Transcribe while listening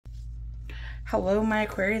Hello, my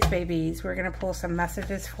Aquarius babies. We're going to pull some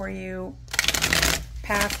messages for you,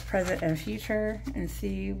 past, present, and future, and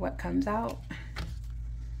see what comes out.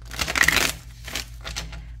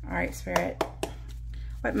 All right, Spirit.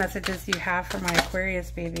 What messages do you have for my Aquarius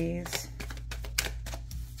babies?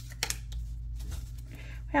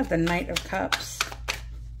 We have the Knight of Cups.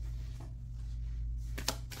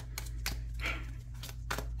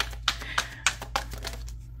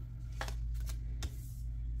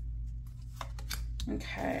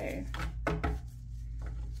 Okay.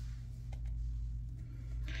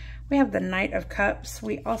 We have the Knight of Cups.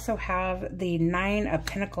 We also have the Nine of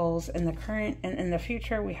Pentacles in the current, and in the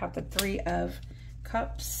future we have the Three of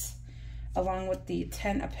Cups along with the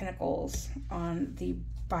Ten of Pentacles on the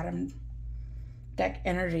bottom deck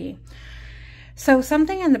energy. So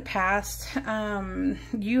something in the past,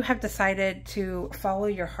 you have decided to follow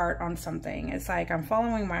your heart on something. It's like, I'm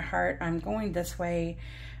following my heart. I'm going this way.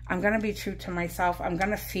 I'm going to be true to myself. I'm going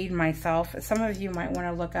to feed myself. Some of you might want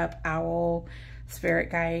to look up owl, spirit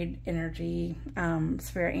guide energy,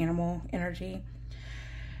 spirit animal energy.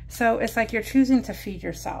 So it's like you're choosing to feed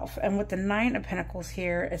yourself. And with the Nine of Pentacles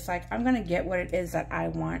here, it's like, I'm going to get what it is that I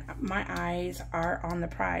want. My eyes are on the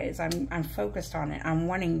prize. I'm focused on it. I'm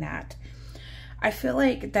wanting that. I feel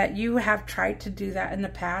like that you have tried to do that in the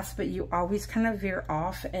past, but you always kind of veer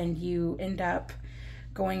off and you end up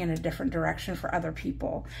going in a different direction for other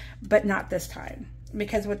people, but not this time.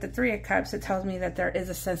 Because with the Three of Cups, it tells me that there is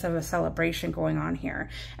a sense of a celebration going on here.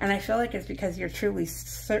 And I feel like it's because you're truly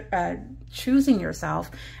choosing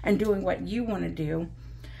yourself and doing what you want to do.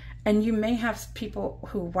 And you may have people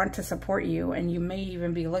who want to support you, and you may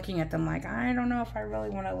even be looking at them like, I don't know if I really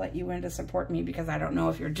want to let you in to support me because I don't know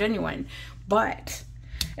if you're genuine. But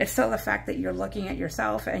it's still the fact that you're looking at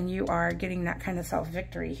yourself and you are getting that kind of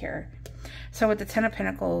self-victory here. So with the Ten of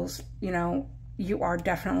Pentacles, you know, you are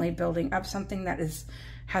definitely building up something that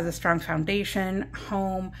has a strong foundation,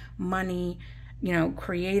 home, money, you know,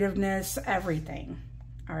 creativeness, everything.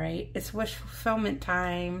 All right. It's wish fulfillment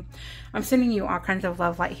time. I'm sending you all kinds of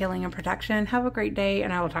love, light, healing, and protection. Have a great day,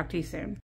 and I will talk to you soon.